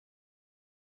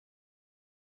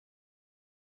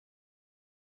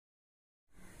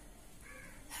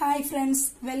Hi friends,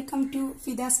 welcome to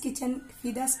Fida's Kitchen.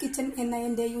 Fida's Kitchen എന്ന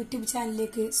എൻ്റെ YouTube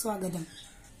ചാനലിലേക്ക് സ്വാഗതം.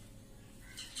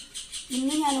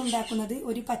 ഇന്ന് ഞാൻ ഉണ്ടാക്കുന്നത്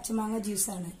ഒരു പച്ചമാങ്ങ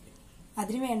ജ്യൂസാണ്.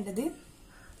 അതിനു വേണ്ടത്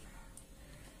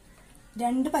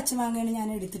 2 പച്ചമാങ്ങയാണ്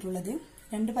ഞാൻ എടുത്തിട്ടുള്ളത്.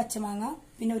 2 പച്ചമാങ്ങ,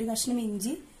 പിന്നെ ഒരു കഷ്ണം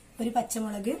ഇഞ്ചി, ഒരു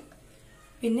പച്ചമുളക്,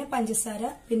 പിന്നെ പഞ്ചസാര,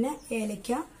 പിന്നെ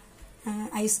ഏലക്ക,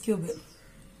 ഐസ് ക്യൂബ്.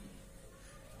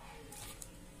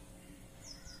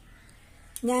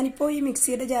 ഞാനിപ്പോൾ ഈ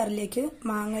മിക്സിയുടെ ജാറിലേക്ക്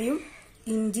മാങ്ങയും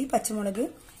ഇഞ്ചി പച്ചമുളക്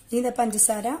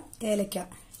പഞ്ചസാര ഏലക്ക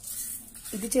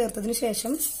ഇത് ചേർത്തതിന്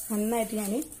ശേഷം നന്നായിട്ട്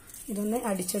ഞാൻ ഇതൊന്ന്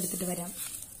അടിച്ചെടുത്തിട്ട് വരാം.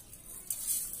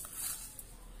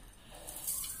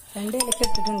 2 ഏലക്ക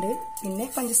ഇട്ടിട്ടുണ്ട്. പിന്നെ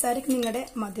പഞ്ചസാരക്ക് നിങ്ങളുടെ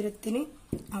മധുരത്തിന്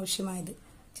ആവശ്യമായത്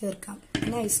ചേർക്കാം.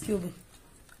 പിന്നെ ഐസ് ക്യൂബ്.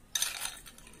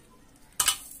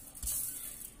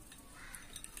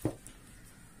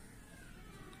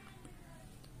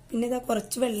 പിന്നെ ഇതാ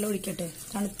കുറച്ച് വെള്ളം ഒഴിക്കട്ടെ.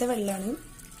 തണുത്ത വെള്ളമാണ്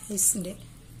ഐസിന്റെ.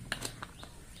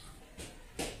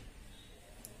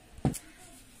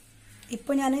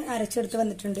 ഇപ്പോൾ ഞാൻ അരച്ചെടുത്ത്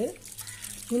വന്നിട്ടുണ്ട്.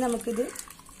 ഇനി നമുക്കിത്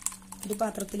ഒരു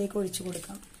പാത്രത്തിലേക്ക് ഒഴിച്ചു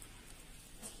കൊടുക്കാം.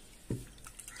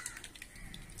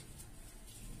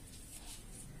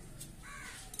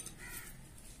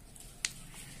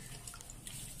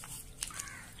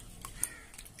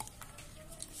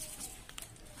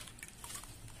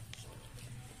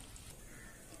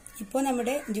 ഇപ്പോൾ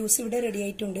നമ്മുടെ ജ്യൂസ് ഇവിടെ റെഡി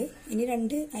ആയിട്ടുണ്ട്. ഇനി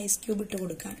 2 ഐസ് ക്യൂബ് ഇട്ട്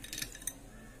കൊടുക്കാം.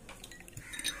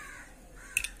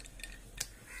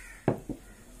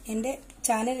 എൻ്റെ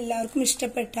ചാനൽ എല്ലാവർക്കും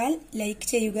ഇഷ്ടപ്പെട്ടാൽ ലൈക്ക്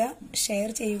ചെയ്യുക, ഷെയർ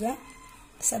ചെയ്യുക,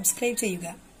 സബ്സ്ക്രൈബ്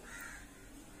ചെയ്യുക.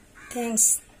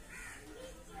 താങ്ക്സ്.